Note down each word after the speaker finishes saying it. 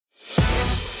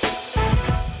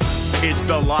It's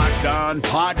the Locked On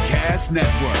Podcast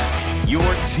Network, your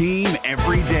team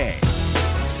every day.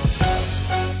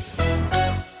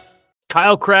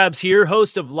 Kyle Krabs here,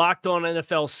 host of Locked On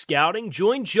NFL Scouting.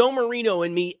 Join Joe Marino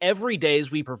and me every day as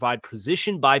we provide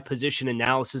position-by-position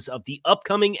analysis of the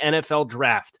upcoming NFL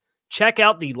Draft. Check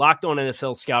out the Locked On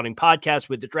NFL Scouting podcast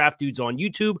with the Draft Dudes on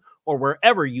YouTube or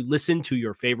wherever you listen to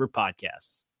your favorite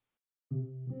podcasts.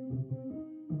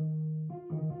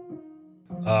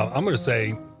 I'm going to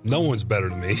say no one's better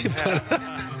than me.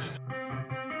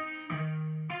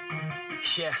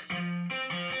 Yeah,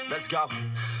 let's go.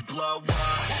 Blow up.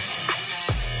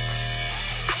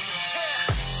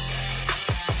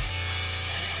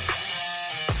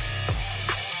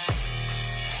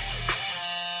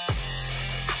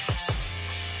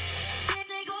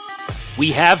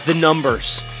 We have the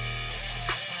numbers.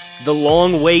 The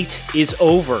long wait is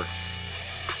over.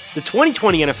 The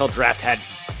 2020 NFL Draft had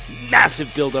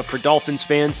massive buildup for Dolphins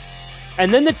fans,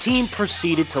 and then the team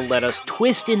proceeded to let us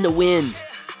twist in the wind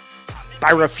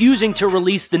by refusing to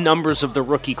release the numbers of the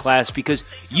rookie class because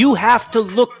you have to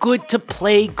look good to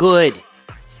play good.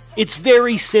 It's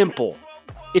very simple.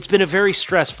 It's been a very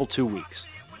stressful 2 weeks.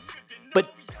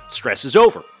 But stress is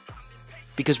over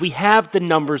because we have the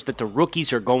numbers that the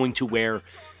rookies are going to wear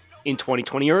in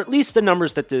 2020, or at least the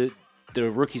numbers that the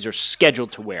rookies are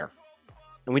scheduled to wear.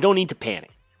 And we don't need to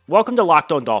panic. Welcome to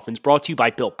Locked On Dolphins, brought to you by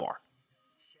Built Bar.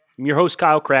 I'm your host,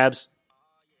 Kyle Krabs,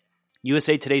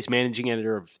 USA Today's managing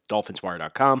editor of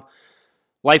DolphinsWire.com,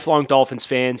 lifelong Dolphins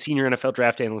fan, senior NFL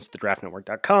draft analyst at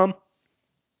theDraftNetwork.com,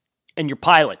 and your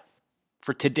pilot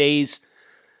for today's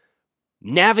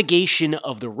navigation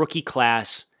of the rookie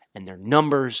class and their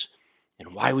numbers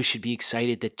and why we should be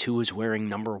excited that Tua is wearing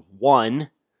number 1,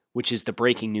 which is the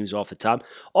breaking news off the top.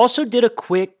 Also did a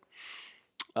quick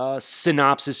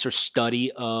synopsis or study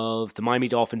of the Miami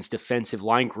Dolphins defensive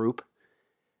line group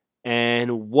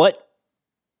and what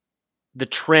the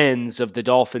trends of the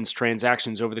Dolphins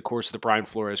transactions over the course of the Brian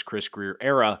Flores, Chris Grier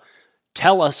era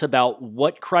tell us about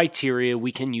what criteria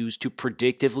we can use to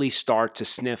predictively start to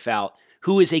sniff out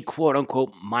who is a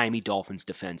quote-unquote Miami Dolphins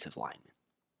defensive lineman.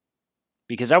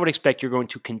 Because I would expect you're going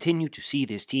to continue to see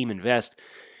this team invest.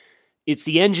 It's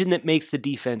the engine that makes the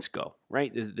defense go,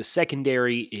 right? The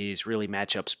secondary is really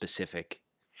matchup specific.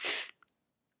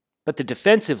 But the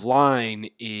defensive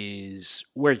line is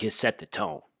where you set the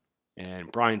tone.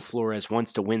 And Brian Flores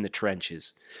wants to win the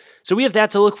trenches. So we have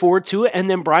that to look forward to. And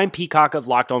then Brian Peacock of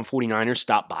Locked On 49ers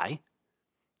stopped by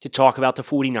to talk about the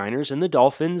 49ers and the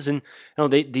Dolphins. And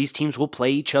these teams will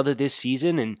play each other this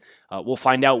season. And we'll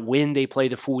find out when they play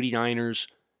the 49ers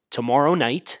tomorrow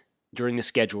night during the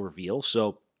schedule reveal.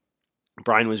 So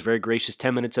Brian was very gracious,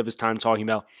 10 minutes of his time talking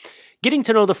about getting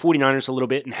to know the 49ers a little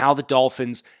bit and how the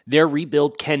Dolphins, their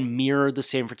rebuild can mirror the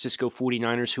San Francisco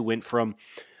 49ers who went from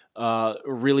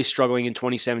really struggling in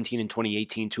 2017 and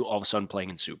 2018 to all of a sudden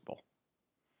playing in Super Bowl.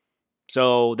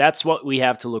 So that's what we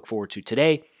have to look forward to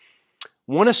today.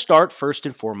 Want to start first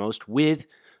and foremost with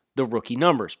the rookie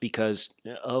numbers because,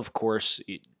 of course,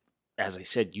 as I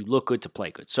said, you look good to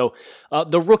play good. So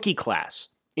the rookie class,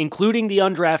 including the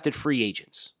undrafted free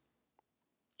agents,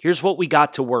 here's what we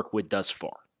got to work with thus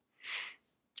far.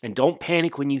 And don't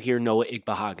panic when you hear Noah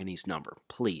Igbehagene's number,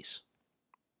 please.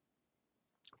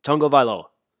 Tungo Vailoa,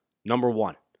 number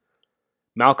 1.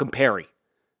 Malcolm Perry,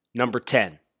 number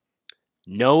 10.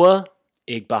 Noah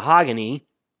Igbehagene,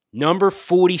 number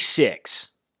 46.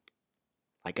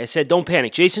 Like I said, don't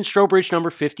panic. Jason Strobridge,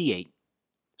 number 58.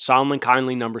 Solomon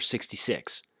Kindley, number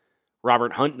 66.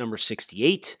 Robert Hunt, number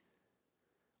 68.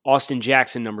 Austin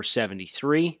Jackson, number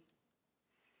 73.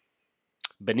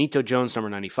 Benito Jones, number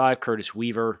 95. Curtis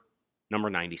Weaver, number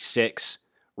 96.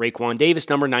 Raekwon Davis,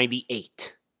 number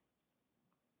 98.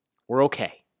 We're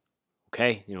okay.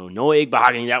 Okay? Noah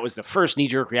Igbehagene, that was the first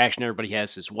knee-jerk reaction everybody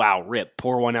has is, wow, rip.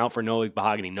 Pour one out for Noah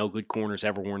Igbehagene. No good corners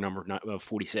ever wore number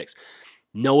 46.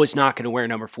 Noah's not going to wear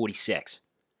number 46.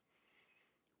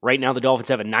 Right now, the Dolphins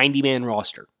have a 90-man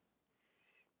roster.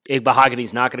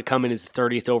 Igbehagene's not going to come in as the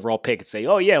 30th overall pick and say,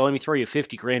 oh, yeah, let me throw you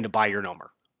 $50,000 to buy your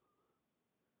number.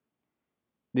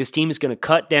 This team is going to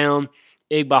cut down.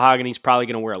 Igbehagene's probably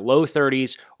going to wear a low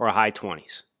 30s or a high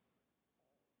 20s.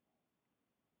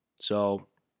 So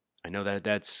I know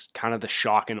that's kind of the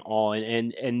shock and awe.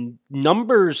 And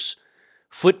numbers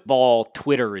football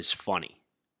Twitter is funny.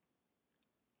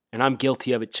 And I'm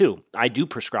guilty of it too. I do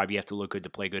prescribe you have to look good to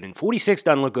play good. And 46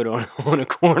 doesn't look good on a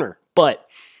corner. But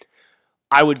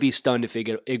I would be stunned if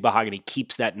Igbehagene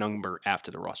keeps that number after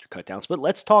the roster cutdowns. But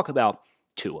let's talk about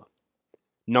Tua.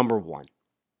 Number 1.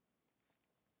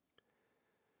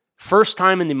 First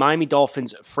time in the Miami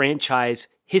Dolphins franchise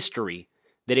history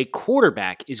that a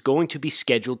quarterback is going to be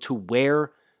scheduled to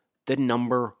wear the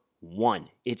number 1.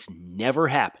 It's never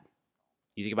happened.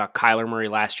 You think about Kyler Murray,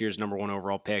 last year's number 1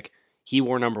 overall pick. He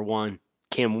wore number 1.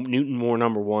 Cam Newton wore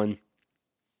number 1.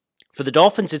 For the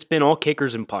Dolphins, it's been all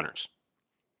kickers and punters.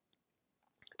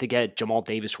 I think Jamal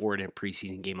Davis wore it in a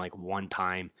preseason game like one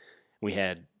time. We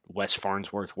had Wes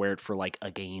Farnsworth wear it for like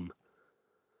a game.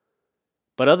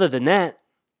 But other than that,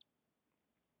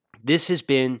 this has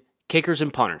been kickers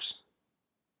and punters.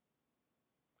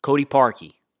 Cody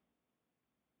Parkey,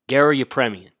 Gary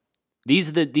Yepremian. These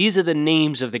are the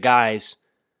names of the guys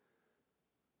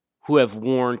who have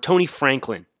worn. Tony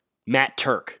Franklin, Matt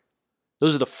Turk.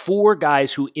 Those are the 4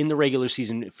 guys who in the regular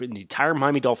season, for the entire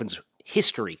Miami Dolphins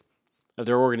history of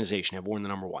their organization, have worn the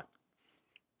number 1.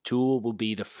 Tua will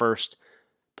be the first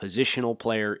positional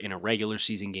player in a regular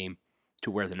season game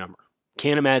to wear the number.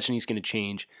 Can't imagine he's going to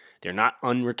change. They're not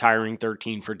unretiring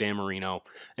 13 for Dan Marino.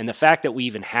 And the fact that we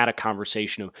even had a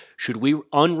conversation of, should we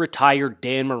unretire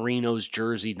Dan Marino's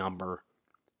jersey number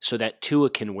so that Tua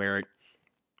can wear it,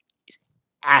 is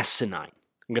asinine.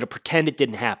 I'm going to pretend it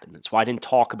didn't happen. That's why I didn't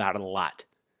talk about it a lot.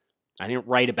 I didn't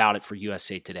write about it for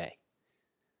USA Today.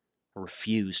 I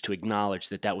refuse to acknowledge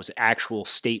that that was an actual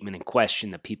statement and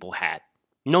question that people had.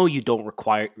 No, you don't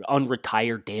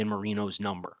unretire Dan Marino's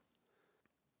number.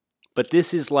 But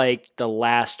this is like the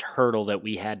last hurdle that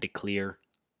we had to clear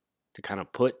to kind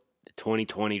of put the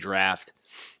 2020 draft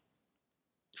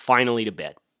finally to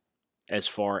bed as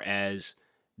far as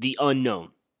the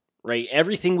unknown, right?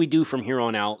 Everything we do from here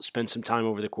on out, spend some time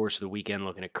over the course of the weekend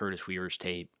looking at Curtis Weaver's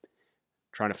tape,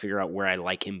 trying to figure out where I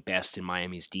like him best in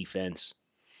Miami's defense.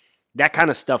 That kind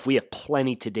of stuff we have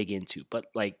plenty to dig into, but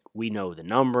like we know the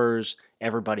numbers.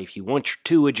 Everybody, if you want your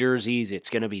Tua jerseys, it's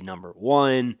going to be number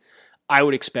 1. I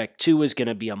would expect Tua is going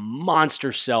to be a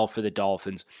monster sell for the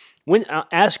Dolphins.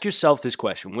 Ask yourself this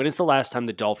question. When is the last time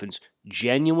the Dolphins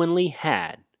genuinely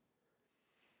had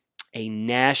a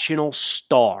national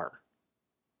star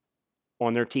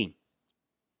on their team?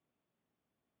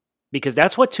 Because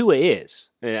that's what Tua is.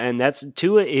 And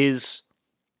Tua is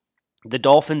the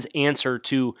Dolphins' answer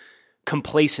to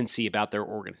complacency about their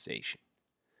organization.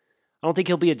 I don't think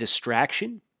he'll be a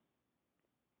distraction.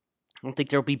 I don't think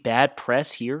there'll be bad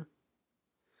press here.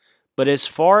 But as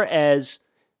far as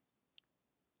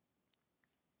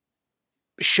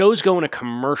shows go in a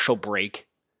commercial break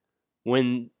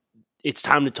when it's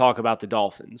time to talk about the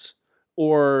Dolphins,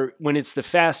 or when it's the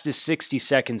fastest 60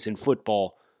 seconds in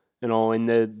football, in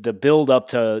the build up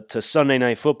to Sunday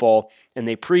Night Football, and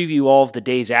they preview all of the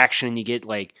day's action, and you get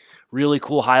like really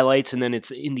cool highlights, and then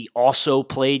it's in the also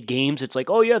played games. It's like,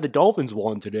 oh yeah, the Dolphins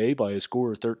won today by a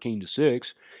score of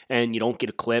 13-6, and you don't get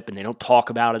a clip, and they don't talk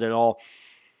about it at all.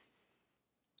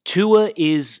 Tua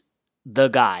is the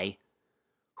guy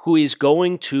who is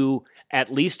going to,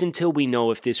 at least until we know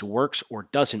if this works or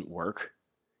doesn't work,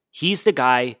 he's the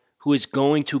guy who is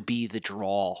going to be the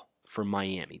draw for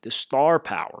Miami, the star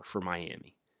power for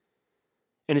Miami.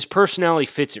 And his personality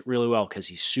fits it really well because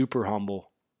he's super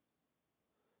humble.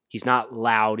 He's not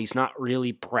loud. He's not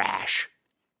really brash,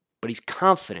 but he's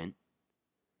confident.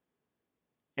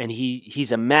 And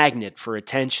he's a magnet for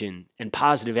attention and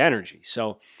positive energy.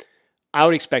 So I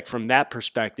would expect from that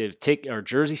perspective,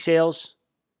 jersey sales,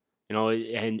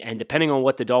 and depending on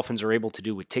what the Dolphins are able to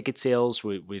do with ticket sales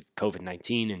with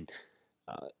COVID-19 and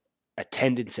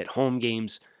attendance at home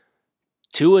games,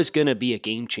 Tua is going to be a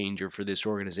game changer for this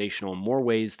organization in more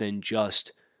ways than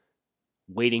just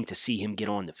waiting to see him get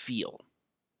on the field.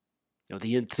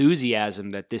 The enthusiasm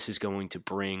that this is going to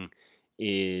bring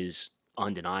is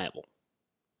undeniable,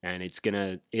 and it's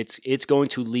going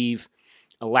to leave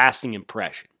a lasting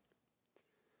impression.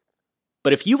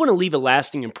 But if you want to leave a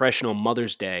lasting impression on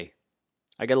Mother's Day,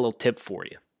 I got a little tip for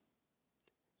you.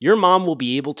 Your mom will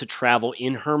be able to travel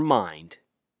in her mind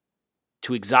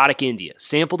to exotic India,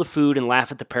 sample the food, and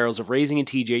laugh at the perils of raising a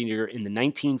teenager in the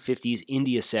 1950s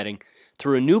India setting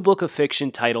through a new book of fiction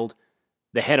titled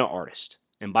The Henna Artist.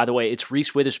 And by the way, it's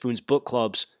Reese Witherspoon's book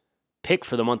club's pick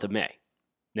for the month of May.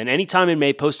 Then anytime in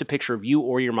May, post a picture of you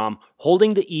or your mom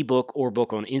holding the ebook or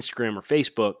book on Instagram or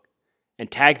Facebook, and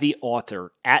tag the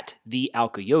author at the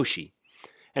Alkayoshi.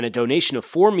 And a donation of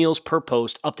 4 meals per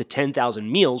post up to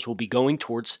 10,000 meals will be going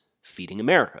towards Feeding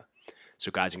America.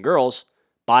 So guys and girls,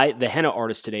 buy The Henna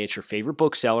Artist today at your favorite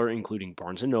bookseller, including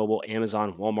Barnes & Noble,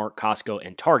 Amazon, Walmart, Costco,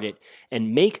 and Target,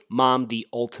 and make mom the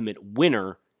ultimate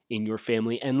winner in your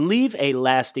family and leave a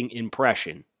lasting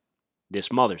impression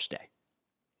this Mother's Day.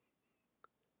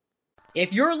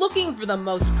 If you're looking for the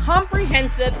most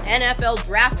comprehensive NFL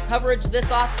draft coverage this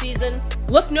offseason,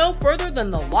 look no further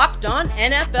than the Locked On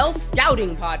NFL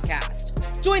Scouting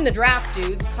Podcast. Join the draft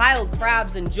dudes, Kyle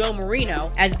Krabs and Joe Marino,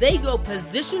 as they go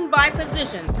position by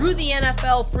position through the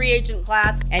NFL free agent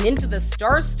class and into the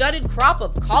star-studded crop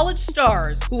of college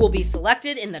stars who will be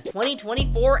selected in the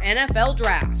 2024 NFL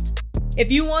Draft. If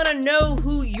you want to know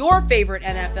who your favorite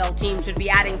NFL team should be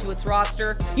adding to its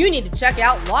roster, you need to check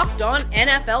out Locked On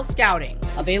NFL Scouting,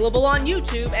 available on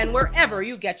YouTube and wherever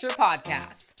you get your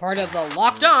podcasts. Part of the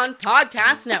Locked On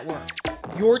Podcast Network,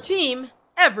 your team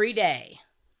every day.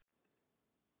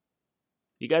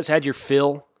 You guys had your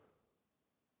fill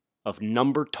of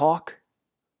number talk?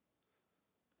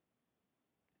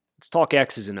 Let's talk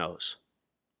X's and O's.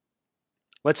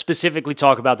 Let's specifically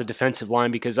talk about the defensive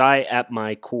line because at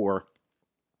my core,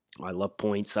 I love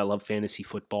points, I love fantasy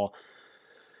football,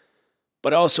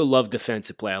 but I also love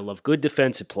defensive play. I love good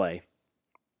defensive play.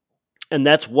 And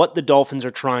that's what the Dolphins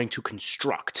are trying to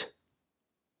construct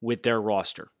with their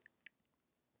roster.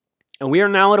 And we are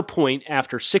now at a point,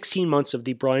 after 16 months of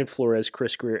the Brian Flores,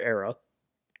 Chris Grier era,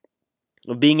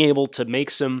 of being able to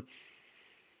make some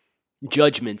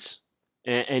judgments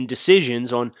and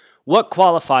decisions on what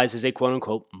qualifies as a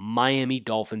quote-unquote Miami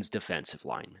Dolphins defensive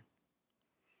lineman.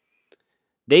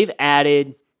 They've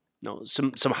added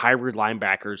some hybrid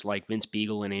linebackers like Vince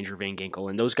Beagle and Andrew Van Ginkel.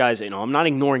 And those guys, I'm not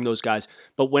ignoring those guys.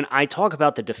 But when I talk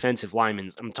about the defensive linemen,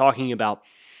 I'm talking about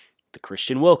the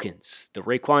Christian Wilkins, the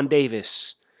Raekwon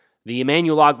Davis, the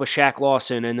Emmanuel Ogbah, Shaq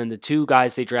Lawson, and then the two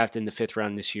guys they drafted in the 5th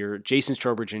round this year, Jason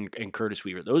Strowbridge and Curtis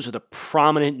Weaver. Those are the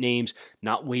prominent names,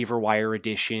 not waiver wire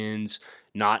additions,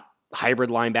 not hybrid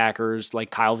linebackers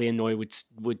like Kyle Van Noy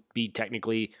would be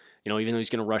technically, even though he's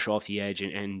going to rush off the edge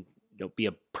and be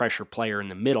a pressure player in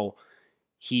the middle,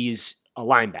 he's a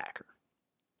linebacker.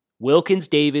 Wilkins,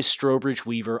 Davis, Strowbridge,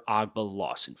 Weaver, Ogbah,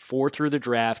 Lawson. 4 through the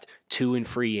draft, 2 in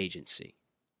free agency.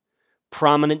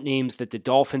 Prominent names that the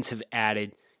Dolphins have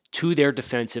added to their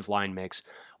defensive line mix.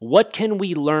 What can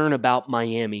we learn about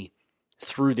Miami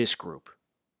through this group?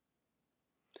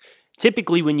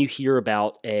 Typically, when you hear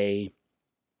about a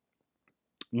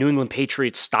New England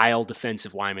Patriots style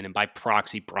defensive lineman, and by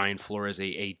proxy, Brian Flores,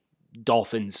 a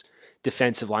Dolphins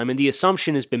defensive lineman, the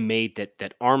assumption has been made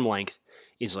that arm length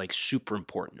is like super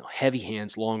important. Heavy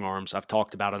hands, long arms. I've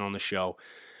talked about it on the show.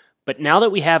 But now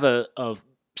that we have a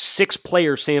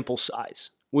 6-player sample size,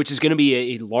 which is going to be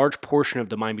a large portion of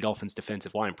the Miami Dolphins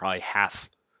defensive line, probably half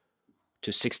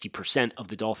to 60% of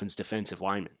the Dolphins defensive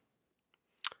linemen.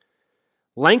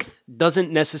 Length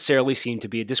doesn't necessarily seem to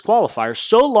be a disqualifier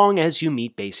so long as you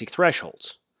meet basic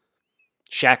thresholds.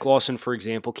 Shaq Lawson, for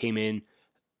example, came in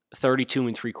 32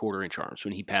 3/4 inch arms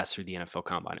when he passed through the NFL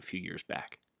Combine a few years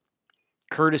back.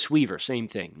 Curtis Weaver, same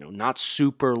thing, not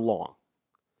super long.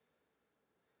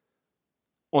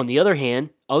 On the other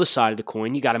hand, other side of the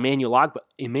coin, you got Emmanuel Ogbah.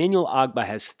 Emmanuel Ogbah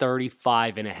has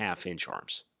 35.5 inch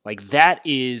arms. Like that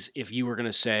is, if you were going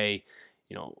to say,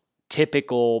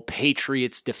 typical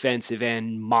Patriots defensive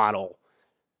end model,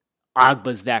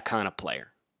 Ogbah's that kind of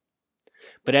player.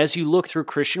 But as you look through,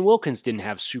 Christian Wilkins didn't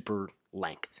have super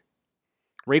length.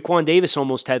 Raekwon Davis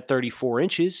almost had 34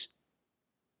 inches.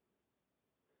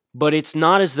 But it's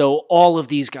not as though all of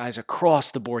these guys across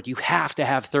the board, you have to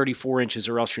have 34 inches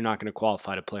or else you're not going to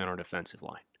qualify to play on our defensive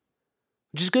line.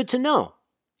 Which is good to know,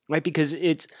 right? Because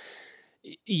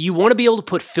you want to be able to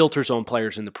put filters on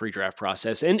players in the pre-draft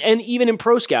process and even in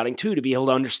pro scouting too, to be able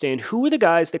to understand who are the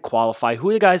guys that qualify,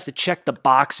 who are the guys that check the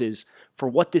boxes for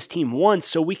what this team wants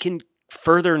so we can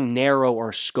further narrow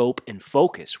our scope and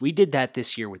focus. We did that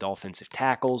this year with offensive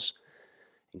tackles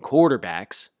and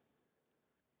quarterbacks,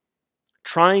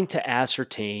 trying to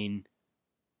ascertain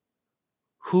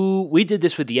we did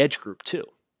this with the edge group too.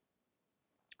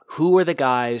 Who are the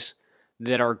guys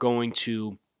that are going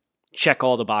to check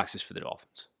all the boxes for the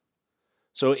Dolphins?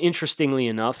 So interestingly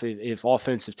enough, if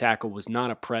offensive tackle was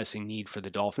not a pressing need for the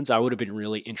Dolphins, I would have been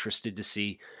really interested to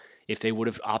see if they would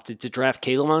have opted to draft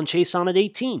K'Lavon Chaisson at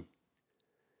 18.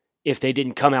 If they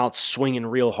didn't come out swinging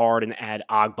real hard and add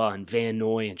Ogbah and Van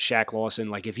Noy and Shaq Lawson.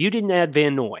 Like if you didn't add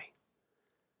Van Noy,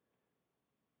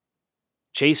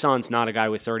 Chaisson's not a guy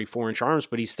with 34 inch arms,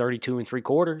 but he's 32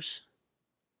 3/4.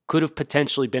 Could have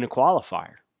potentially been a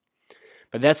qualifier.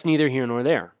 But that's neither here nor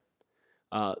there.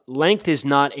 Length is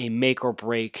not a make or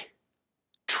break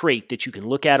trait that you can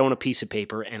look at on a piece of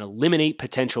paper and eliminate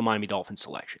potential Miami Dolphins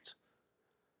selections.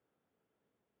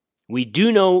 We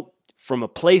do know from a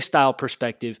play style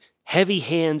perspective, heavy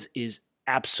hands is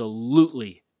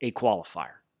absolutely a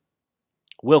qualifier.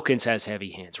 Wilkins has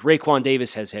heavy hands. Raekwon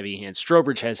Davis has heavy hands.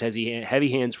 Strowbridge has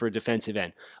heavy hands for a defensive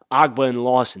end. Ogbah and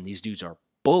Lawson, these dudes are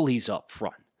bullies up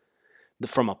front.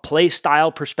 From a play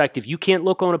style perspective, you can't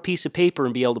look on a piece of paper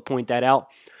and be able to point that out,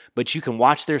 but you can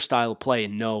watch their style of play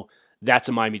and know that's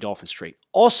a Miami Dolphins trait.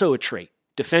 Also a trait,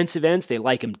 defensive ends, they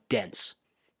like them dense.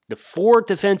 The 4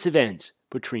 defensive ends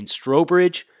between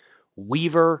Strobridge,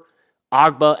 Weaver,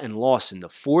 Agba, and Lawson, the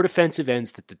 4 defensive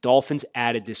ends that the Dolphins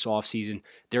added this offseason,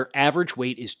 their average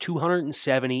weight is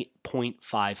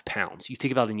 270.5 pounds. You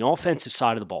think about it on the offensive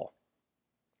side of the ball.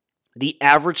 The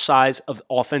average size of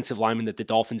offensive lineman that the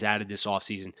Dolphins added this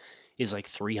offseason is like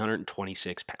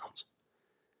 326 pounds.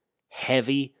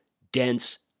 Heavy,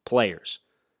 dense players.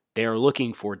 They are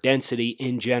looking for density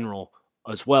in general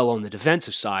as well on the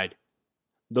defensive side.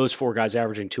 Those 4 guys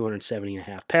averaging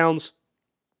 270.5 pounds.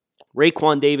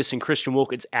 Raekwon Davis and Christian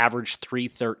Wilkins averaged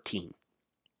 313.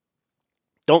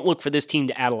 Don't look for this team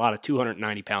to add a lot of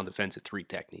 290-pound defensive 3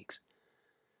 techniques.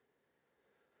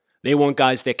 They want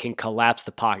guys that can collapse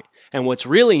the pocket. And what's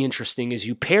really interesting is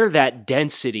you pair that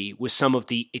density with some of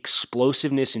the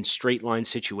explosiveness in straight line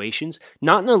situations,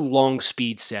 not in a long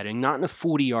speed setting, not in a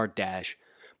 40-yard dash,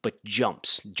 but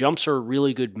jumps. Jumps are a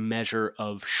really good measure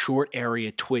of short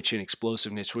area twitch and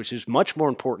explosiveness, which is much more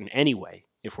important anyway,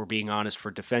 if we're being honest,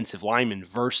 for defensive linemen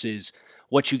versus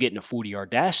what you get in a 40-yard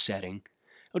dash setting.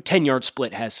 A 10-yard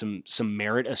split has some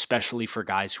merit, especially for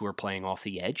guys who are playing off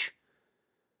the edge,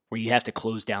 where you have to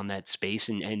close down that space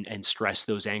and stress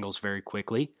those angles very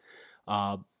quickly.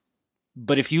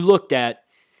 But if you looked at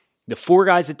the 4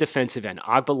 guys at defensive end,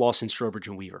 Agba, Lawson, Strobridge,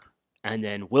 and Weaver, and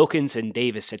then Wilkins and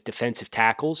Davis at defensive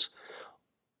tackles,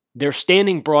 their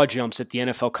standing broad jumps at the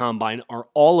NFL Combine are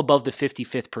all above the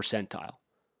 55th percentile.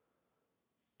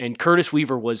 And Curtis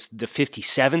Weaver was the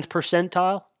 57th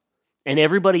percentile, and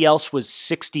everybody else was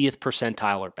 60th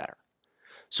percentile or better.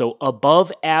 So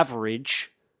above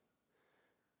average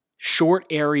short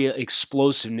area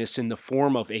explosiveness in the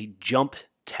form of a jump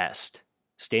test,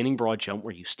 standing broad jump,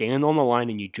 where you stand on the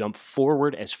line and you jump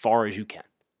forward as far as you can.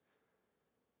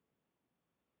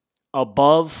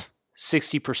 Above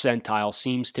 60 percentile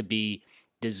seems to be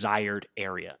desired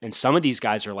area. And some of these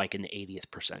guys are like in the 80th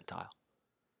percentile.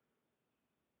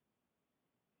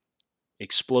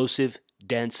 Explosive,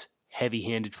 dense,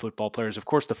 heavy-handed football players. Of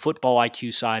course, the football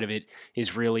IQ side of it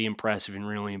is really impressive and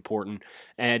really important.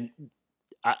 And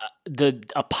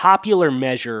a popular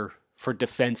measure for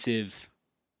defensive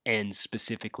ends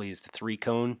specifically is the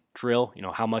 3-cone drill. You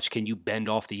know, how much can you bend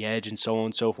off the edge and so on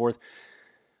and so forth.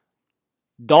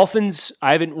 Dolphins,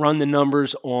 I haven't run the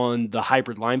numbers on the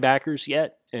hybrid linebackers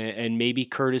yet, and maybe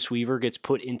Curtis Weaver gets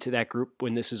put into that group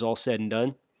when this is all said and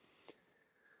done.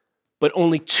 But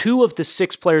only 2 of the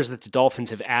 6 players that the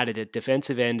Dolphins have added at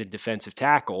defensive end and defensive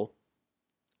tackle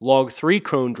log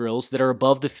 3-cone drills that are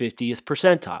above the 50th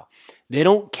percentile. They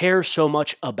don't care so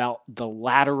much about the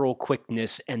lateral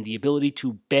quickness and the ability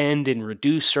to bend and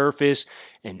reduce surface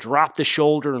and drop the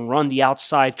shoulder and run the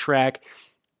outside track.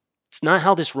 It's not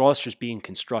how this roster is being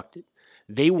constructed.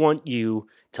 They want you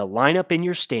to line up in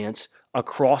your stance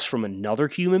across from another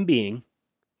human being,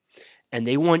 and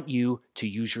they want you to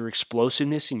use your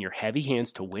explosiveness and your heavy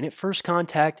hands to win at first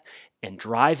contact and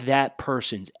drive that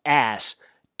person's ass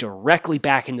directly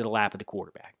back into the lap of the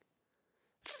quarterback.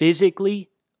 Physically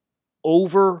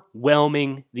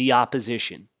overwhelming the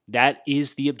opposition. That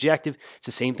is the objective. It's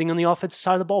the same thing on the offensive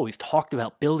side of the ball. We've talked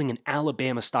about building an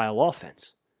Alabama-style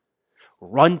offense.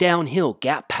 Run downhill,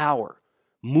 gap power,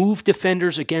 move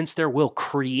defenders against their will,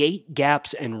 create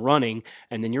gaps and running,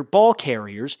 and then your ball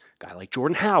carriers, a guy like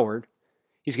Jordan Howard,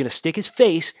 he's going to stick his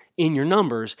face in your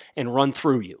numbers and run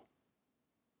through you.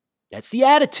 That's the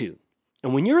attitude.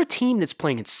 And when you're a team that's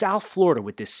playing in South Florida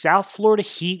with this South Florida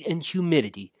heat and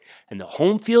humidity and the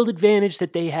home field advantage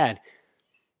that they had,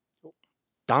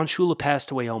 Don Shula passed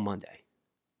away on Monday.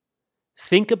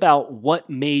 Think about what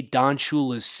made Don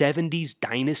Shula's 70s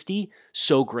dynasty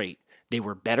so great. They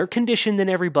were better conditioned than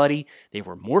everybody, they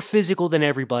were more physical than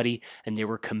everybody, and they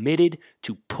were committed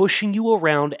to pushing you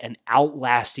around and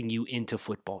outlasting you into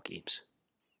football games.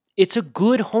 It's a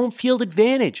good home field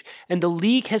advantage, and the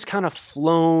league has kind of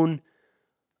flown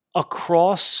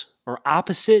across or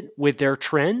opposite with their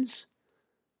trends.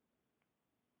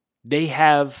 They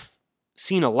have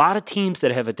seen a lot of teams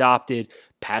that have adopted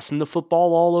passing the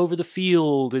football all over the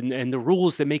field and the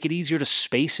rules that make it easier to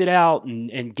space it out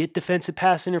and get defensive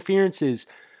pass interferences.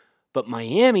 But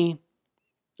Miami,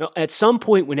 at some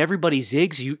point when everybody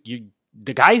zigs,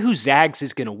 the guy who zags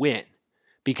is going to win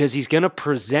because he's going to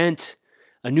present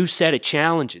a new set of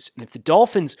challenges. And if the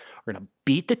Dolphins are going to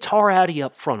beat the tar out of you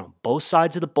up front on both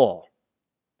sides of the ball,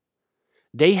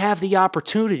 they have the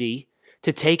opportunity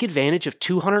to take advantage of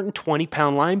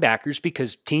 220-pound linebackers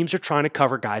because teams are trying to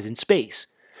cover guys in space.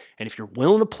 And if you're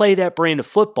willing to play that brand of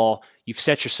football, you've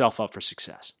set yourself up for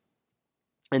success.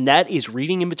 And that is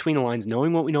reading in between the lines,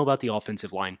 knowing what we know about the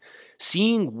offensive line,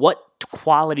 seeing what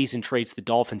qualities and traits the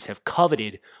Dolphins have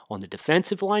coveted on the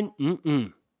defensive line.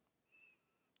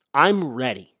 I'm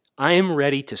ready. I am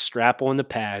ready to strap on the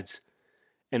pads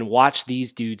and watch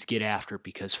these dudes get after it,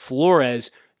 because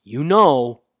Flores,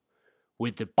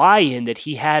 with the buy-in that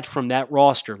he had from that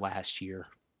roster last year,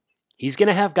 he's going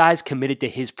to have guys committed to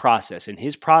his process. And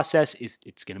his process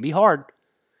it's going to be hard.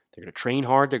 They're going to train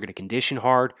hard. They're going to condition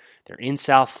hard. They're in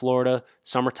South Florida.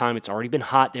 Summertime. It's already been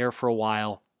hot there for a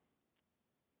while.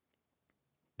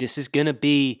 This is going to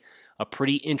be a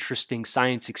pretty interesting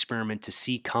science experiment to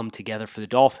see come together for the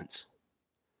Dolphins.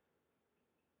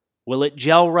 Will it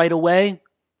gel right away?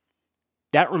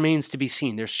 That remains to be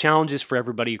seen. There's challenges for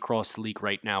everybody across the league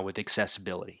right now with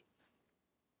accessibility.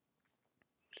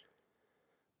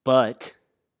 But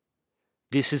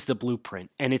this is the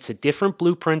blueprint, and it's a different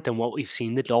blueprint than what we've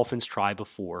seen the Dolphins try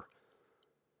before.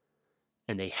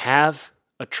 And they have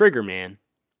a trigger man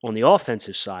on the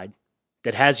offensive side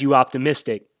that has you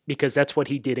optimistic, because that's what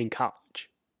he did in college.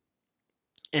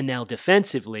 And now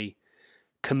defensively,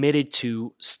 committed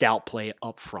to stout play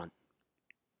up front.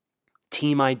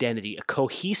 Team identity, a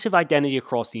cohesive identity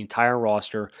across the entire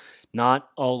roster. Not,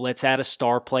 let's add a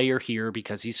star player here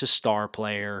because he's a star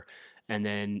player, and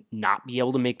then not be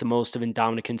able to make the most of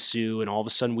Ndamukong Suh, and all of a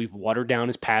sudden we've watered down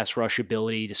his pass rush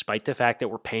ability, despite the fact that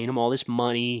we're paying him all this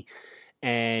money,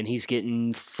 and he's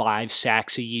getting 5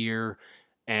 sacks a year,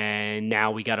 and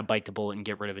now we got to bite the bullet and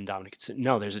get rid of Ndamukong Suh.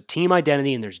 No, there's a team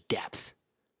identity and there's depth.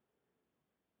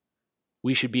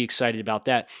 We should be excited about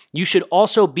that. You should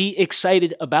also be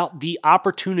excited about the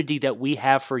opportunity that we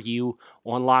have for you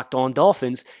on Locked On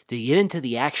Dolphins to get into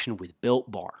the action with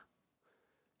Built Bar.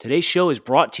 Today's show is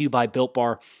brought to you by Built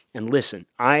Bar. And listen,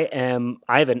 I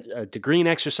have a degree in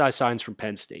exercise science from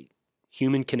Penn State,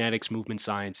 human kinetics, movement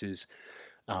sciences.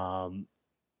 So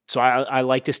I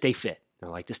like to stay fit. I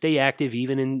like to stay active,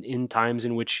 even in times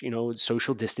in which,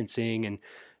 social distancing and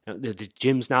the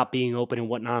gym's not being open and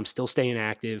whatnot. I'm still staying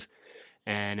active.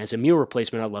 And as a meal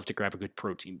replacement, I'd love to grab a good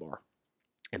protein bar.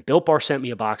 And Built Bar sent me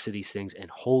a box of these things,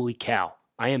 and holy cow,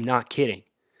 I am not kidding.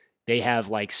 They have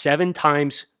like 7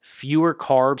 times fewer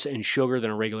carbs and sugar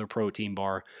than a regular protein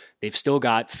bar. They've still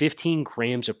got 15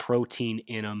 grams of protein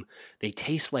in them. They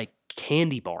taste like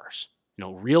candy bars,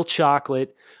 real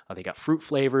chocolate. They got fruit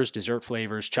flavors, dessert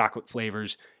flavors, chocolate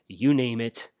flavors, you name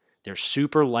it. They're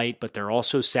super light, but they're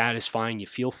also satisfying. You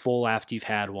feel full after you've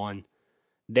had one.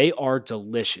 They are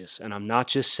delicious, and I'm not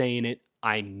just saying it,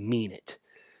 I mean it.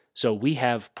 So we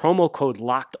have promo code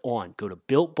LOCKED ON. Go to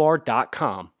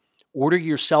BuiltBar.com, order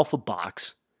yourself a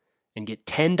box, and get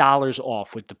 $10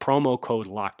 off with the promo code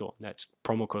LOCKED ON. That's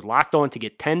promo code LOCKED ON to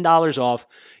get $10 off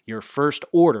your first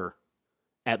order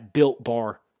at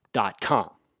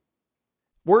BuiltBar.com.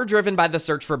 We're driven by the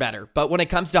search for better, but when it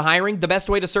comes to hiring, the best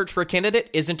way to search for a candidate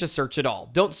isn't to search at all.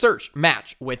 Don't search,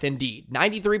 match with Indeed.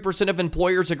 93% of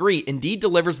employers agree Indeed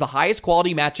delivers the highest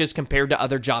quality matches compared to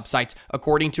other job sites,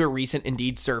 according to a recent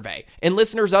Indeed survey. And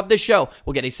listeners of this show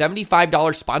will get a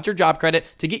 $75 sponsored job credit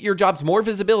to get your jobs more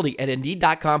visibility at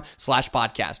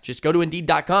Indeed.com/podcast. Just go to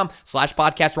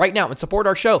Indeed.com/podcast right now and support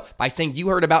our show by saying you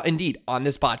heard about Indeed on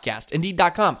this podcast.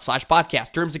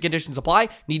 Indeed.com/podcast. Terms and conditions apply.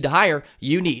 Need to hire?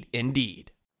 You need Indeed.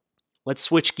 Let's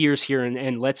switch gears here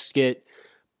and let's get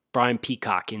Brian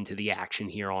Peacock into the action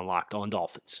here on Locked On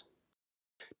Dolphins.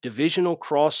 Divisional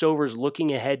crossovers,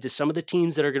 looking ahead to some of the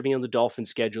teams that are going to be on the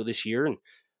Dolphins schedule this year. And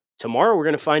tomorrow we're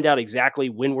going to find out exactly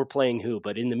when we're playing who.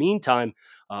 But in the meantime,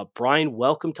 Brian,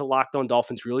 welcome to Locked On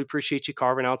Dolphins. Really appreciate you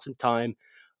carving out some time.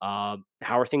 How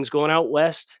are things going out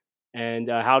west? And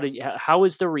how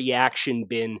has the reaction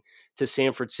been to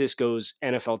San Francisco's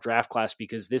NFL draft class?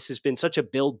 Because this has been such a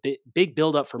big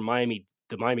build-up for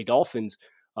the Miami Dolphins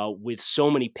with so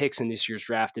many picks in this year's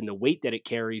draft and the weight that it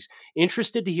carries.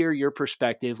 Interested to hear your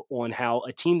perspective on how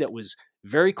a team that was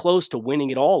very close to winning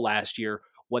it all last year,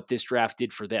 what this draft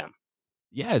did for them.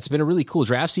 Yeah, it's been a really cool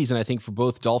draft season, I think, for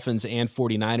both Dolphins and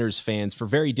 49ers fans for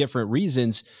very different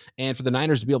reasons. And for the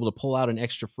Niners to be able to pull out an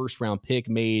extra first-round pick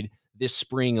made this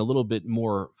spring a little bit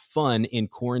more fun in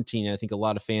quarantine. And I think a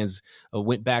lot of fans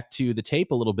went back to the tape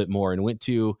a little bit more and went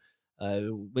to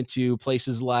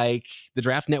places like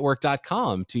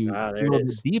thedraftnetwork.com to go a little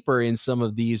bit deeper in some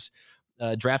of these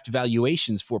draft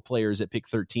evaluations for players at pick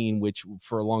 13, which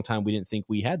for a long time we didn't think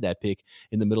we had that pick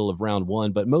in the middle of round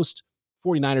 1. But most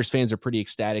 49ers fans are pretty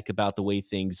ecstatic about the way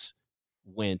things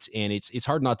went. And it's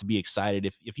hard not to be excited.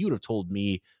 If you would have told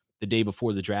me the day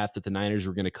before the draft that the Niners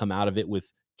were going to come out of it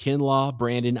with Kinlaw,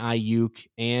 Brandon Ayuk,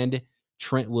 and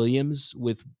Trent Williams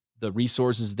with the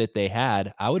resources that they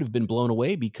had, I would have been blown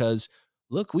away because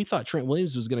look, we thought Trent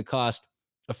Williams was going to cost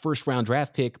a first round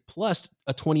draft pick plus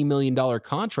a $20 million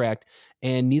contract.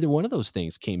 And neither one of those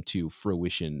things came to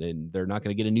fruition. And they're not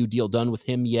going to get a new deal done with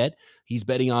him yet. He's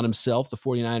betting on himself. The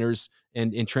 49ers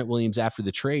and Trent Williams, after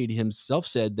the trade, himself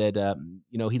said that,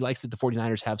 he likes that the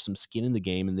 49ers have some skin in the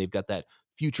game and they've got that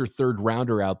future third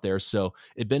rounder out there. So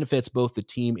it benefits both the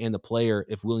team and the player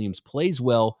if Williams plays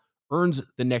well, earns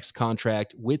the next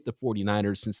contract with the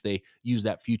 49ers since they use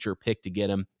that future pick to get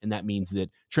him. And that means that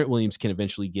Trent Williams can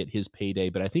eventually get his payday.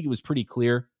 But I think it was pretty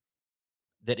clear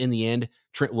that in the end,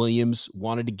 Trent Williams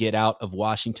wanted to get out of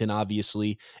Washington,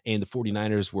 obviously, and the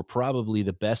 49ers were probably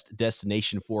the best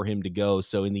destination for him to go.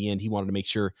 So in the end, he wanted to make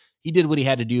sure he did what he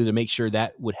had to do to make sure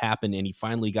that would happen, and he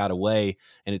finally got away.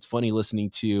 And it's funny listening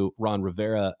to Ron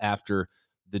Rivera after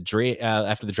the draft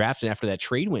and after that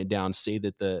trade went down say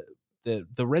that the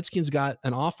Redskins got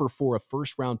an offer for a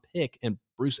first-round pick, and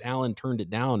Bruce Allen turned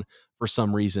it down for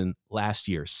some reason last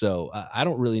year. So I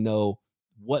don't really know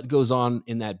what goes on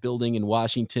in that building in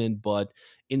Washington, but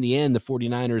in the end, the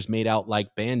 49ers made out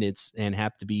like bandits and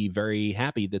have to be very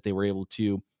happy that they were able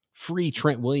to free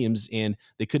Trent Williams, and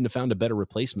they couldn't have found a better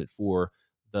replacement for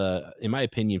the, in my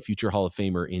opinion, future Hall of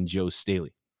Famer in Joe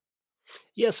Staley.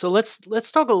 Yeah, so let's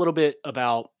talk a little bit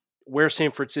about where San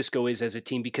Francisco is as a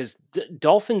team, because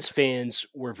Dolphins fans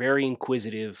were very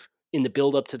inquisitive in the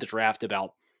build up to the draft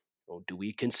about, do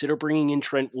we consider bringing in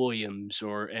Trent Williams,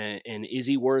 or and is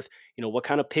he worth, what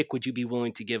kind of pick would you be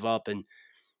willing to give up? And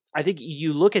I think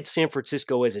you look at San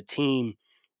Francisco as a team,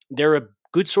 they're a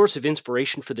good source of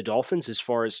inspiration for the Dolphins as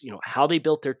far as, how they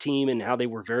built their team and how they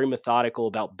were very methodical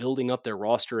about building up their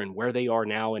roster and where they are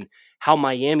now, and how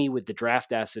Miami, with the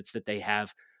draft assets that they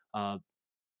have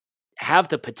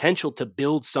the potential to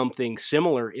build something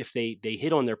similar if they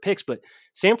hit on their picks. But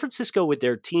San Francisco, with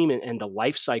their team and the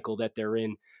life cycle that they're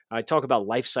in, I talk about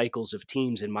life cycles of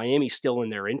teams, and Miami's still in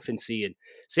their infancy, and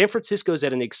San Francisco's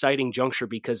at an exciting juncture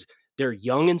because they're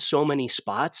young in so many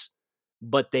spots,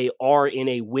 but they are in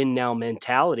a win now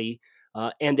mentality.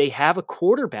 And they have a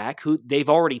quarterback who they've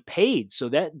already paid. So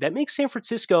that makes San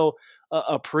Francisco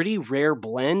a pretty rare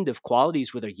blend of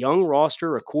qualities, with a young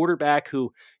roster, a quarterback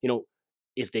who,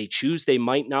 if they choose, they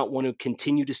might not want to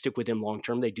continue to stick with him long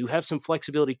term. They do have some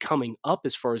flexibility coming up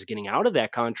as far as getting out of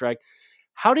that contract.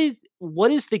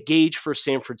 What is the gauge for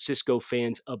San Francisco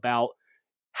fans about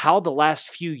how the last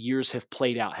few years have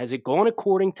played out? Has it gone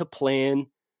according to plan?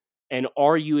 And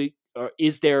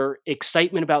is there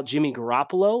excitement about Jimmy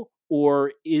Garoppolo,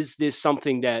 or is this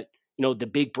something that, the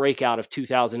big breakout of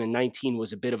 2019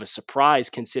 was a bit of a surprise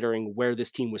considering where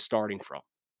this team was starting from?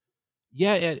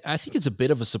 Yeah, I think it's a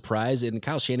bit of a surprise. And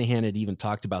Kyle Shanahan had even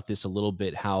talked about this a little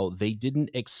bit, how they didn't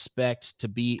expect to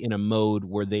be in a mode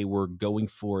where they were going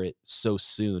for it so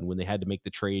soon when they had to make the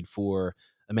trade for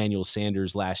Emmanuel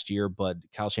Sanders last year. But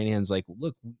Kyle Shanahan's like,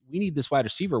 look, we need this wide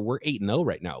receiver. We're 8-0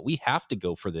 right now. We have to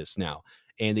go for this now.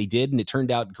 And they did, and it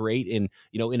turned out great. And,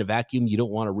 in a vacuum, you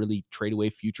don't want to really trade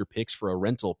away future picks for a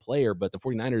rental player, but the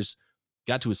 49ers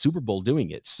got to a Super Bowl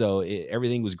doing it. So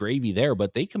everything was gravy there,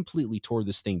 but they completely tore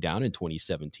this thing down in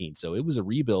 2017. So it was a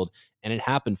rebuild, and it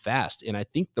happened fast. And I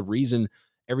think the reason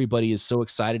everybody is so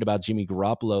excited about Jimmy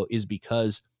Garoppolo is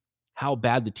because how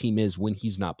bad the team is when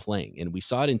he's not playing. And we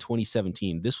saw it in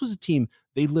 2017. This was a team,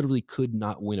 they literally could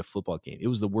not win a football game. It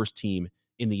was the worst team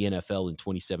in the NFL in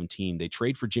 2017. They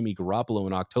trade for Jimmy Garoppolo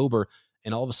in October,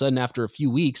 and all of a sudden, after a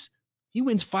few weeks, he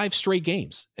wins 5 straight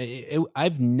games.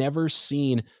 I've never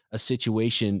seen a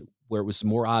situation where it was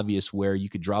more obvious where you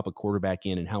could drop a quarterback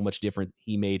in and how much different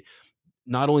he made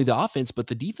not only the offense, but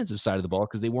the defensive side of the ball,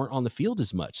 because they weren't on the field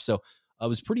as much. So it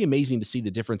was pretty amazing to see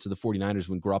the difference of the 49ers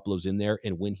when Garoppolo's in there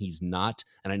and when he's not.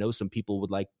 And I know some people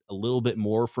would like a little bit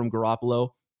more from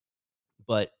Garoppolo,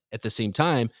 but at the same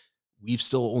time, we've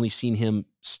still only seen him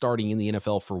starting in the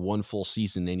NFL for 1 full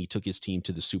season, and he took his team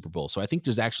to the Super Bowl. So I think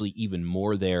there's actually even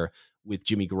more there with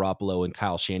Jimmy Garoppolo and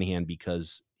Kyle Shanahan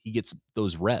because he gets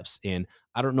those reps. And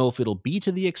I don't know if it'll be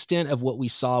to the extent of what we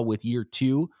saw with year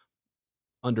 2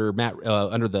 under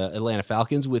the Atlanta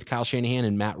Falcons with Kyle Shanahan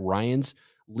and Matt Ryan's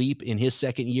leap in his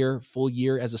second year, full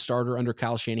year as a starter under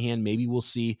Kyle Shanahan. Maybe we'll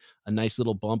see a nice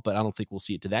little bump, but I don't think we'll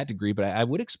see it to that degree. But I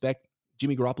would expect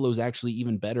Jimmy Garoppolo is actually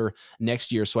even better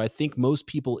next year. So I think most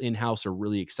people in-house are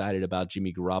really excited about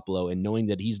Jimmy Garoppolo and knowing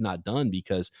that he's not done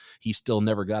because he still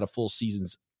never got a full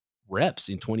season's reps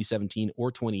in 2017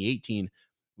 or 2018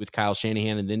 with Kyle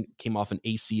Shanahan, and then came off an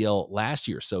ACL last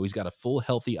year. So he's got a full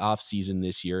healthy offseason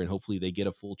this year, and hopefully they get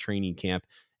a full training camp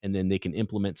and then they can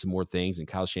implement some more things. And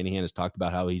Kyle Shanahan has talked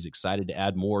about how he's excited to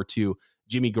add more to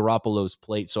Jimmy Garoppolo's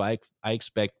plate. So I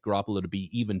expect Garoppolo to be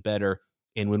even better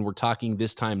And when we're talking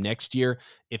this time next year,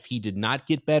 if he did not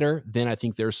get better, then I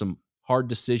think there's some hard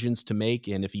decisions to make.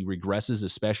 And if he regresses,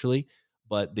 especially,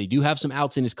 but they do have some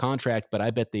outs in his contract, but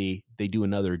I bet they do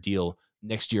another deal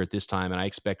next year at this time. And I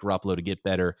expect Garoppolo to get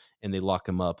better and they lock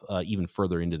him up even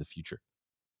further into the future.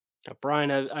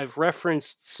 Brian, I've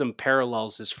referenced some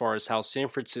parallels as far as how San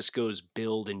Francisco's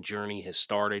build and journey has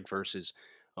started versus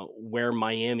where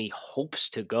Miami hopes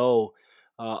to go.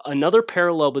 Another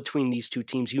parallel between these two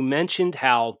teams, you mentioned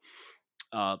how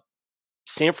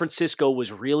San Francisco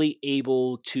was really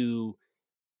able to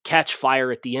catch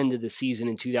fire at the end of the season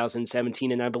in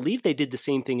 2017, and I believe they did the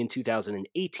same thing in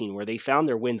 2018, where they found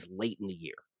their wins late in the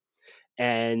year.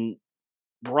 And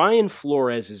Brian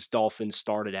Flores' Dolphins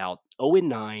started out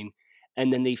 0-9,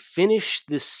 and then they finished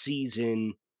the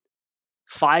season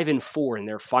 5-4 in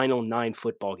their final 9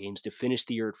 football games to finish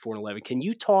the year at 4-11. Can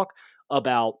you talk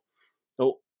about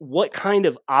what kind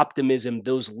of optimism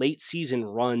those late season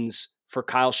runs for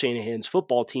Kyle Shanahan's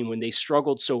football team when they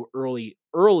struggled so early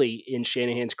in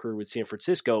Shanahan's career with San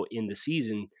Francisco in the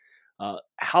season,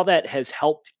 how that has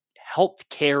helped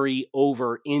carry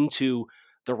over into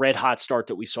the red hot start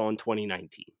that we saw in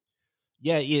 2019?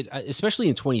 Yeah, especially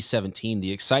in 2017,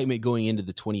 the excitement going into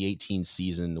the 2018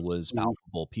 season was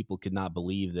palpable. People could not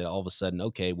believe that all of a sudden,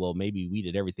 okay, well, maybe we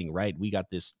did everything right. We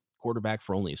got this quarterback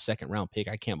for only a second-round pick.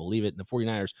 I can't believe it. And the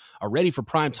 49ers are ready for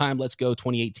prime time. Let's go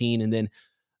 2018. And then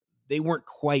they weren't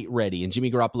quite ready. And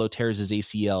Jimmy Garoppolo tears his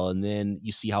ACL. And then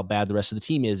you see how bad the rest of the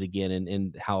team is again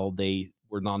and how they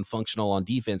were non-functional on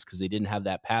defense because they didn't have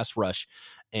that pass rush.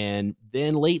 And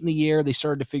then late in the year, they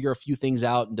started to figure a few things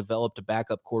out and developed a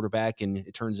backup quarterback. And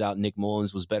it turns out Nick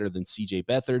Mullins was better than CJ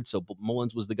Beathard. So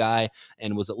Mullins was the guy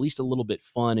and was at least a little bit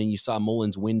fun. And you saw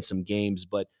Mullins win some games,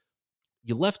 but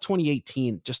you left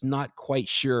 2018 just not quite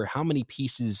sure how many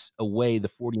pieces away the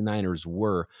 49ers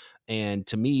were. And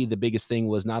to me, the biggest thing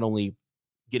was not only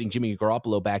getting Jimmy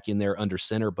Garoppolo back in there under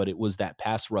center, but it was that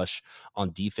pass rush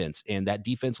on defense. And that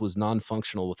defense was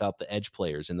non-functional without the edge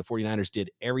players. And the 49ers did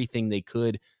everything they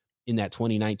could in that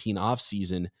 2019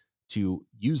 offseason to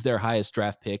use their highest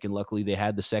draft pick. And luckily they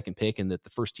had the second pick and that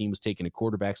the first team was taking a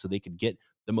quarterback so they could get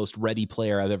the most ready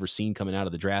player I've ever seen coming out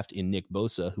of the draft in Nick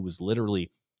Bosa, who was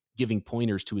literally giving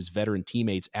pointers to his veteran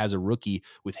teammates as a rookie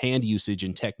with hand usage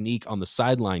and technique on the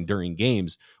sideline during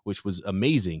games, which was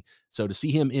amazing. So to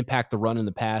see him impact the run and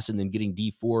the pass and then getting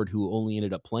Dee Ford, who only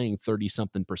ended up playing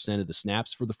 30-something% of the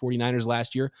snaps for the 49ers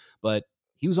last year, but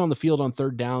he was on the field on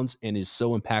third downs and is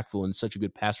so impactful and such a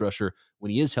good pass rusher when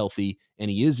he is healthy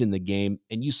and he is in the game.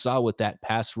 And you saw what that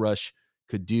pass rush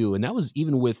could do. And that was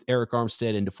even with Eric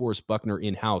Armstead and DeForest Buckner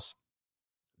in-house.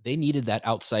 They needed that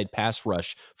outside pass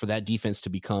rush for that defense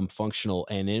to become functional,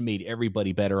 and it made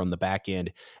everybody better on the back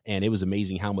end. And it was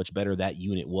amazing how much better that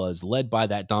unit was, led by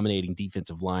that dominating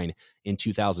defensive line in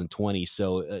 2020.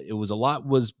 So it was a lot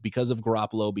was because of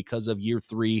Garoppolo, because of year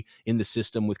 3 in the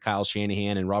system with Kyle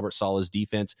Shanahan and Robert Saleh's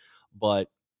defense. But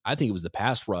I think it was the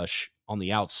pass rush on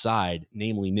the outside,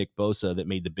 namely Nick Bosa, that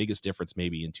made the biggest difference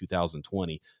maybe in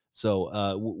 2020.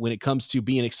 So when it comes to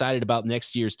being excited about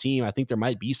next year's team, I think there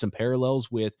might be some parallels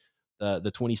with the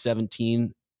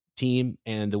 2017 team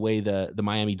and the way the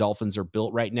Miami Dolphins are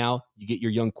built right now. You get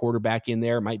your young quarterback in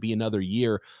there, might be another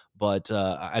year, but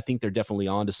I think they're definitely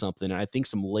onto something. And I think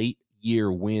some late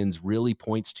year wins really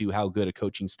points to how good a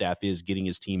coaching staff is getting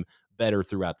his team better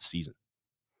throughout the season.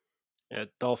 Yeah,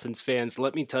 Dolphins fans,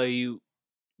 let me tell you,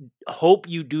 hope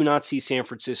you do not see San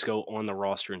Francisco on the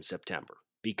roster in September,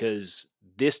 because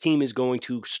this team is going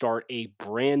to start a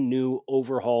brand new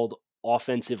overhauled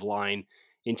offensive line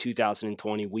in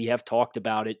 2020. We have talked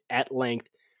about it at length,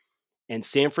 and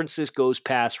San Francisco's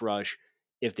pass rush,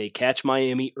 if they catch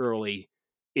Miami early,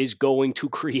 is going to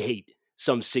create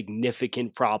some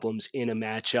significant problems in a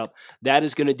matchup. That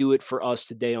is going to do it for us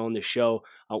today on the show.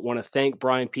 I want to thank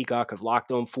Brian Peacock of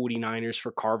Locked On 49ers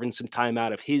for carving some time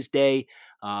out of his day.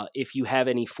 If you have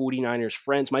any 49ers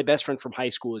friends, my best friend from high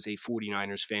school is a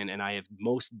 49ers fan, and I have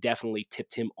most definitely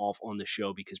tipped him off on the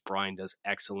show because Brian does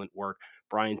excellent work.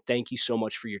 Brian, thank you so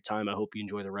much for your time. I hope you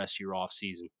enjoy the rest of your off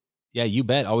season. Yeah, you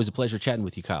bet. Always a pleasure chatting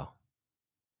with you, Kyle.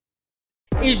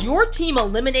 Is your team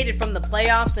eliminated from the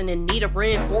playoffs and in need of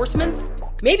reinforcements?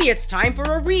 Maybe it's time for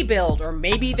a rebuild, or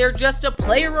maybe they're just a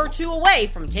player or two away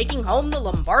from taking home the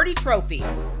Lombardi Trophy.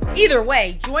 Either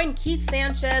way, join Keith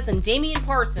Sanchez and Damian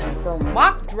Parson for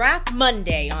Mock Draft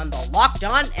Monday on the Locked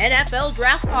On NFL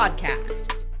Draft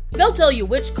Podcast. They'll tell you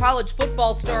which college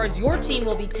football stars your team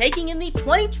will be taking in the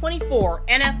 2024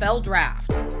 NFL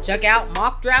Draft. Check out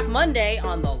Mock Draft Monday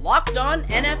on the Locked On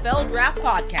NFL Draft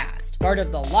Podcast, part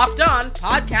of the Locked On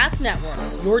Podcast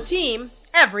Network, your team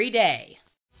every day.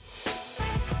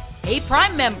 Hey,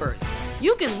 Prime members,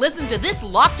 you can listen to this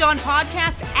Locked On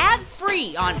podcast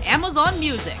ad-free on Amazon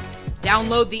Music.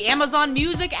 Download the Amazon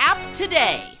Music app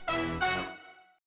today.